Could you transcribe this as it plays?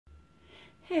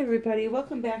Hey everybody,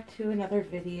 welcome back to another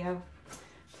video.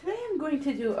 Today I'm going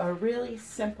to do a really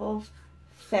simple,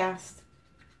 fast,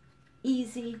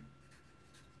 easy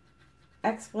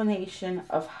explanation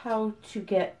of how to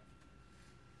get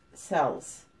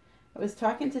cells. I was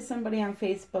talking to somebody on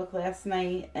Facebook last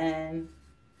night and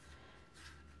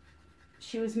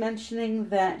she was mentioning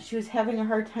that she was having a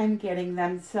hard time getting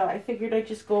them, so I figured I'd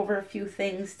just go over a few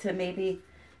things to maybe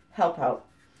help out.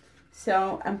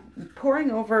 So I'm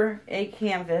pouring over a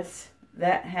canvas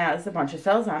that has a bunch of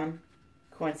cells on them,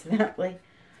 coincidentally.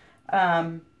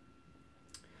 To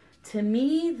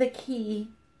me, the key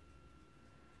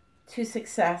to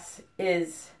success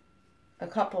is a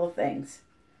couple of things.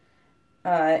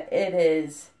 It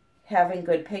is having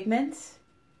good pigments,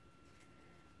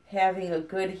 having a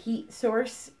good heat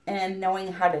source, and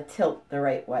knowing how to tilt the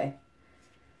right way.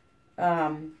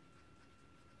 To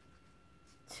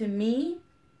me,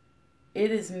 it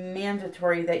is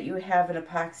mandatory that you have an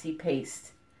epoxy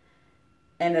paste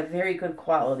and a very good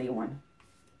quality one.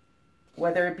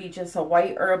 Whether it be just a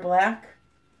white or a black,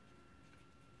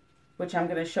 which I'm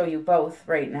going to show you both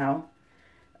right now.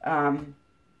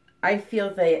 I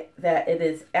feel that it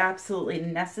is absolutely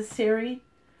necessary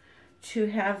to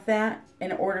have that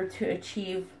in order to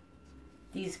achieve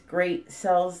these great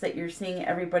cells that you're seeing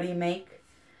everybody make.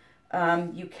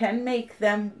 You can make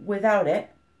them without it.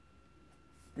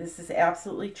 This is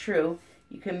absolutely true.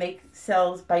 You can make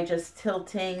cells by just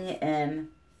tilting and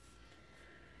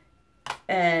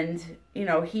you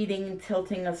know, heating and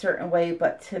tilting a certain way,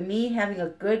 but to me, having a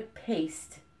good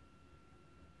paste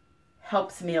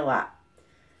helps me a lot.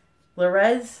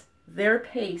 Resin, their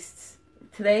pastes,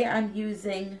 today I'm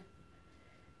using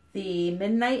the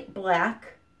Midnight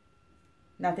Black,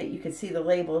 not that you can see the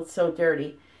label, it's so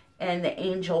dirty, and the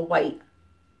Angel White.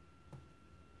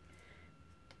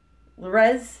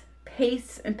 Resin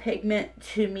pastes and pigment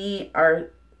to me are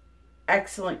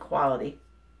excellent quality.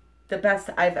 The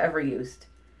best I've ever used.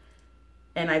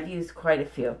 And I've used quite a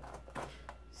few.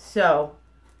 So,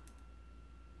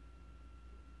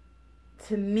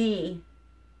 to me,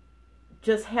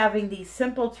 just having these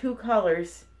simple two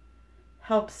colors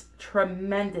helps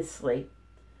tremendously.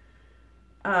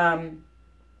 The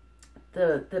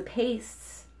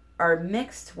pastes are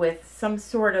mixed with some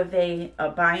sort of a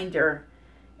binder,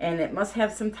 and it must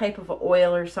have some type of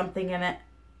oil or something in it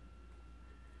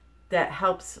that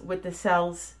helps with the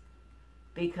cells,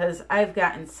 because I've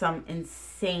gotten some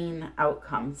insane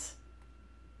outcomes.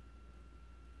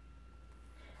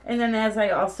 And then, as I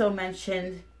also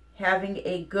mentioned, having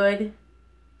a good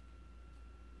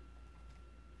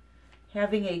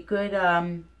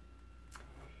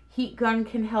heat gun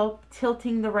can help.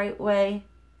 Tilting the right way.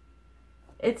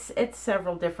 It's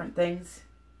several different things.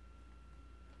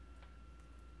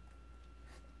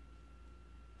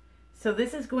 So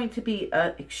this is going to be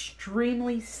an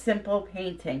extremely simple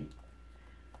painting.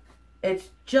 It's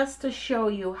just to show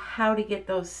you how to get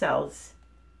those cells.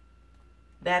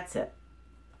 That's it.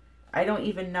 I don't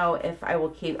even know if I will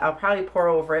keep, I'll probably pour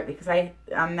over it because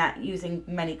I'm not using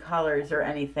many colors or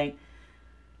anything.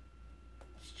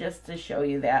 It's just to show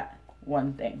you that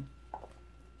one thing.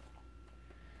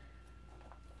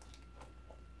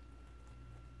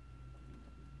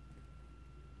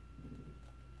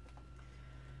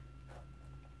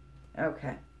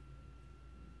 Okay.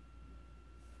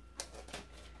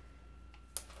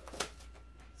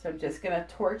 So I'm just going to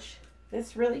torch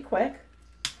this really quick.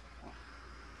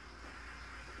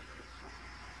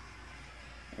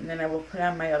 And then I will put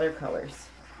on my other colors.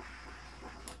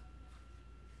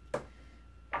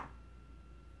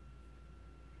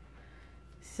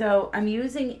 So I'm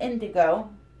using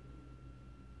indigo,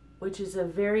 which is a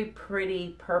very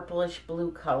pretty purplish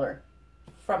blue color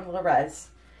from Resin.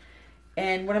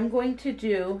 And what I'm going to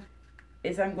do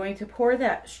is I'm going to pour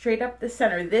that straight up the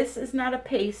center. This is not a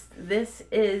paste, this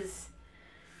is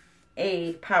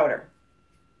a powder.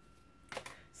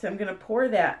 So I'm going to pour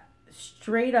that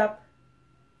straight up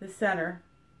the center.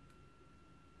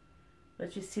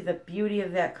 Let you see the beauty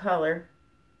of that color.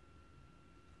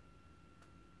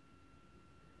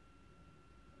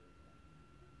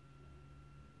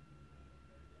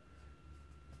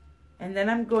 And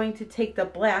then I'm going to take the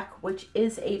black, which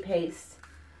is a paste,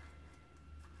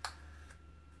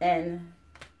 and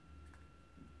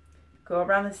go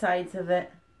around the sides of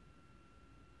it.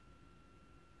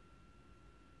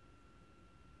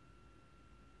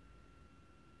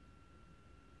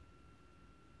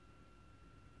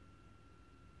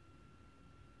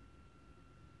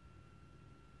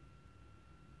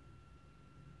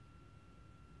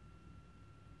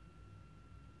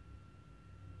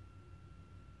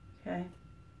 Okay.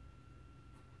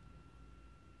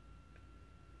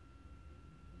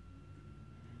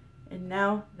 And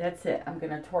now that's it. I'm going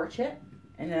to torch it,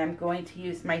 and then I'm going to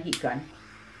use my heat gun.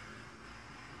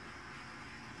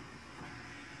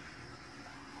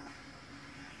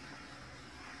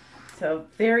 So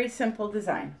very simple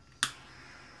design.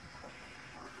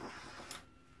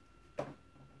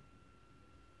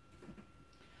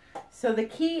 So the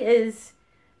key is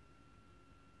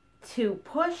to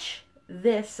push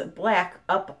this black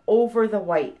up over the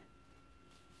white.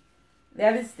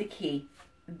 That is the key.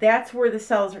 That's where the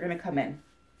cells are going to come in.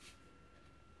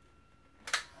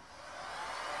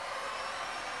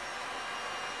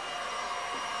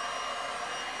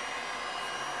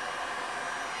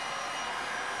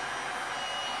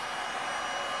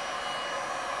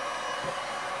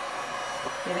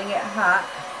 Getting it hot.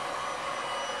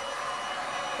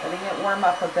 Letting it warm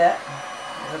up a bit.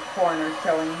 The corner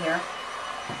showing here.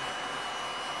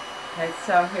 Okay,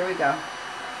 so here we go.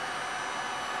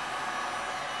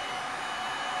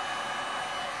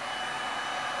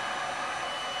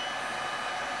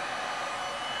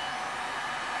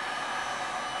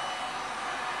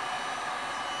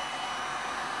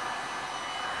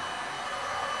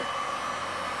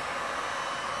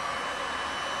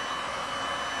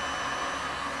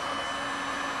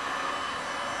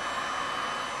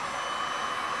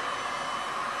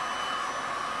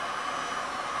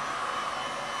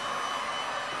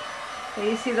 So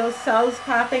you see those cells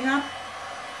popping up?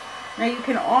 Now you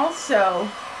can also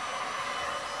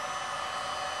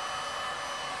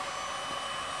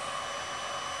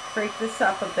break this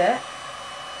up a bit.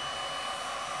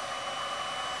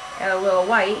 Add a little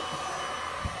white.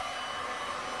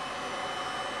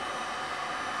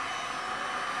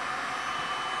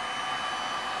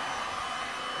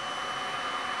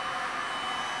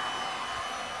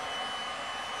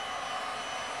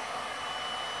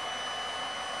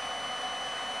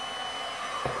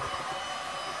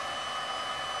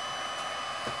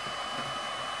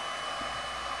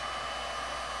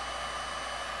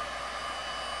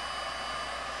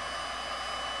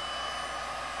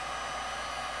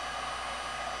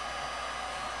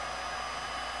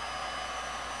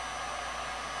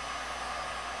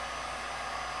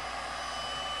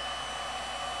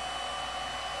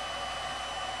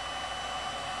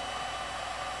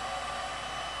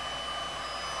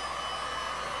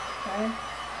 Okay.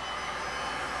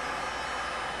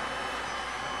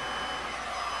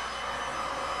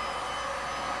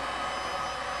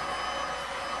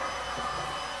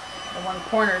 The one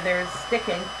corner there is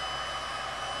sticking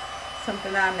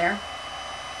something on there.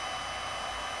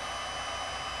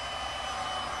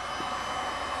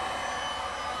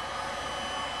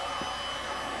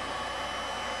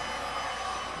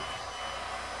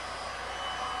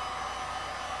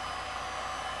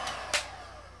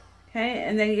 Okay,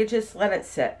 and then you just let it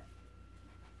sit.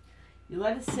 You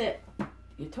let it sit,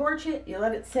 you torch it, you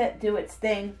let it sit, do its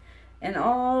thing, and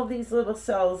all these little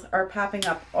cells are popping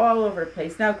up all over the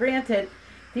place. Now granted,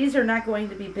 these are not going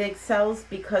to be big cells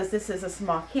because this is a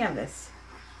small canvas.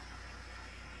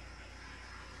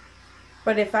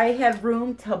 But if I had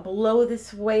room to blow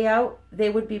this way out, they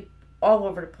would be all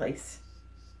over the place.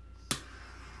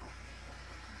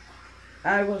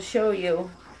 I will show you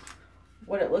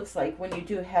what it looks like when you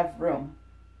do have room,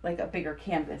 like a bigger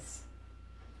canvas.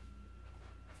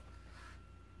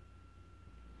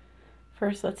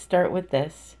 First, let's start with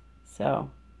this. So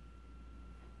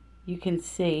you can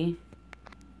see,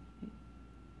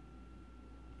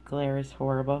 glare is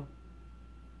horrible.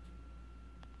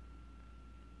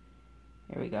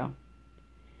 Here we go.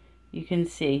 You can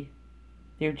see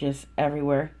they're just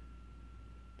everywhere.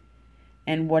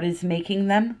 And what is making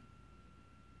them?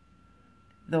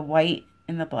 The white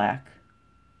and the black.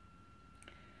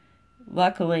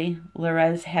 Luckily,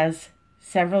 Resin has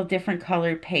several different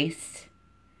colored pastes,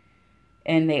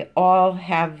 and they all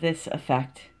have this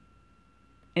effect.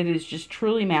 It is just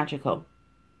truly magical.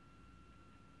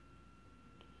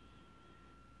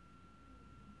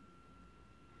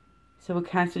 So we'll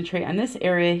concentrate on this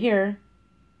area here.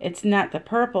 It's not the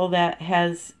purple that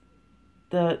has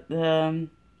the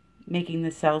making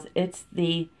the cells, it's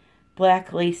the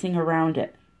black lacing around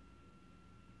it.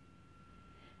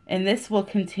 And this will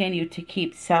continue to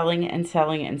keep selling and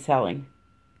selling and selling.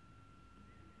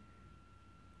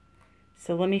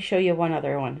 So let me show you one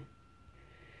other one.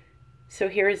 So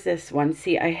here's this one.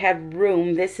 See, I had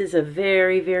room. This is a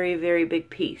very, very, very big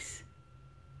piece.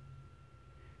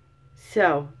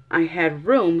 So I had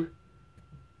room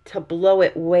to blow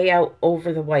it way out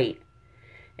over the white.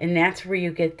 And that's where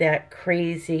you get that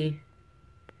crazy,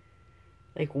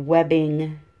 like,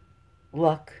 webbing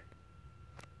look.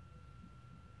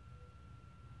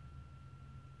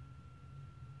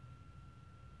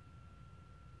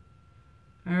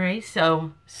 All right,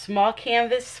 so small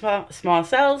canvas, small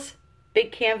cells,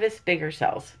 big canvas, bigger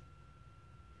cells.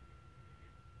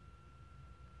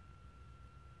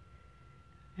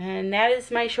 And that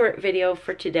is my short video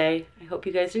for today. I hope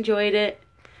you guys enjoyed it.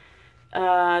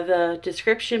 The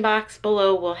description box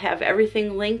below will have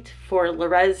everything linked for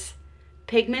Resin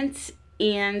pigments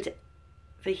and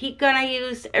the heat gun I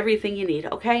used, everything you need,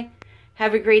 okay?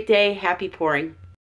 Have a great day. Happy pouring.